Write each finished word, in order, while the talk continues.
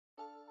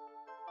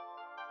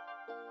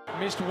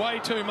Missed way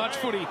too much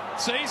footy.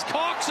 Sees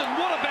Cox, and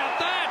what about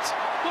that?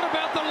 What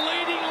about the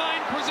leading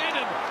lane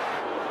presented?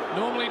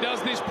 Normally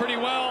does this pretty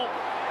well.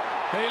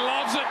 He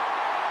loves it.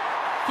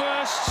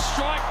 First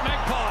strike,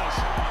 Magpies.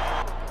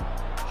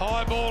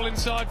 High ball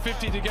inside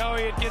 50 to go.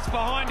 It gets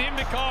behind him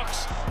to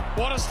Cox.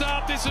 What a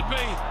start this would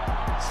be.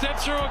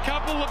 Steps through a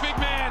couple, the big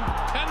man.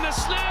 And the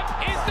snap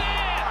is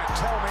there.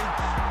 Tell me.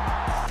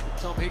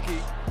 Tom Hickey,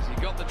 he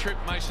got the trip,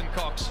 Mason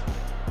Cox.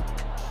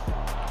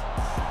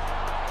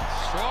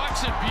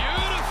 Strikes it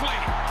beautifully.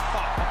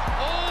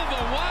 All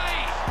the way.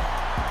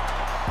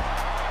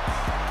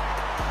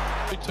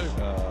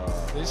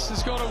 This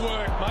has got to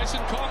work. Mason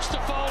Cox to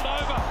fold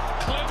over.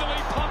 Cleverly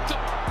pumped it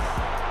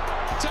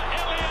to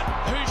Elliott,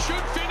 who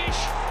should finish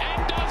and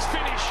does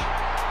finish.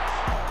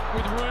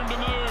 With room to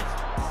move.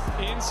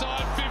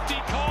 Inside 50,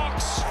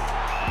 Cox.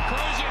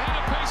 Crozier had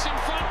a piece in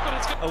front, but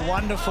it's a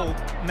wonderful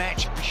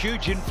match,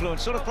 huge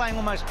influence, sort of playing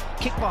almost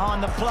kick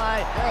behind the play.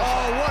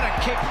 Oh, what a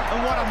kick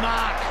and what a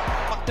mark.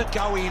 De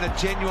Goey in a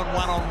genuine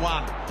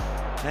one-on-one.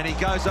 And he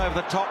goes over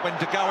the top when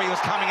De Goey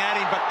was coming at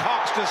him, but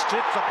Cox just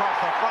strips across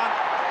the front.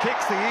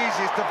 Kicks the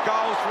easiest of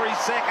goals for his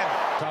second.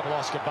 Double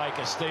Oscar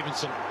Baker,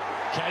 Stevenson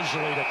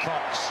casually to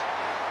Cox.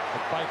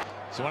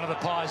 It's one of the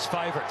Pies'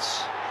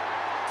 favourites.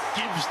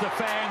 Gives the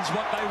fans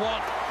what they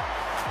want.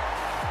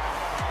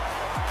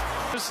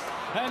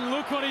 And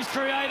look what he's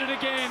created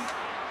again.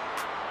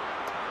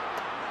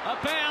 A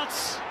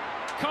bounce.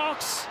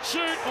 Cox,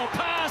 shoot or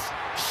pass.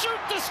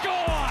 Shoot to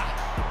score.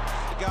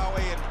 De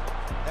Goey and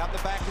out the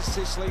back is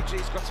Sicily.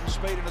 He's got some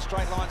speed in a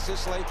straight line,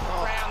 Sicily.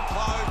 Round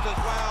closed as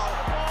well.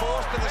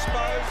 Forced to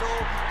disposal.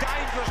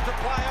 Dangerous to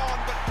play on,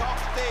 but Cox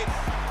did.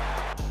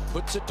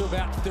 Puts it to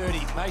about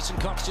 30. Mason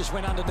Cox just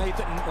went underneath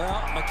it, and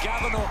well,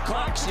 McGovern or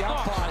Cox, the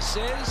umpire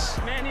says.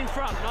 Man in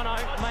front. No.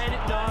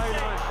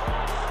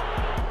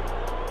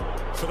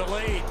 For the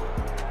lead.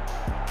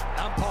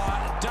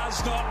 Umpire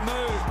does not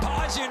move.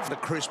 Pies in. The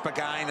crisp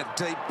again, a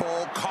deep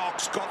ball.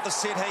 Cox got the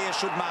sit here,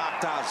 should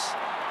Mark does.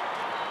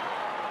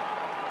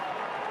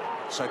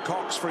 So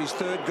Cox for his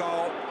third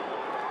goal.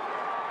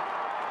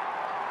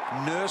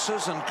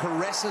 Nurses and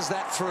caresses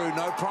that through,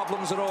 no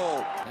problems at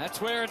all. That's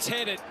where it's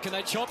headed. Can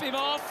they chop him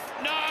off?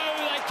 No,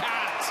 they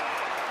can't.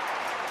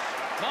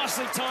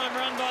 Nicely timed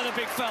run by the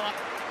big fella.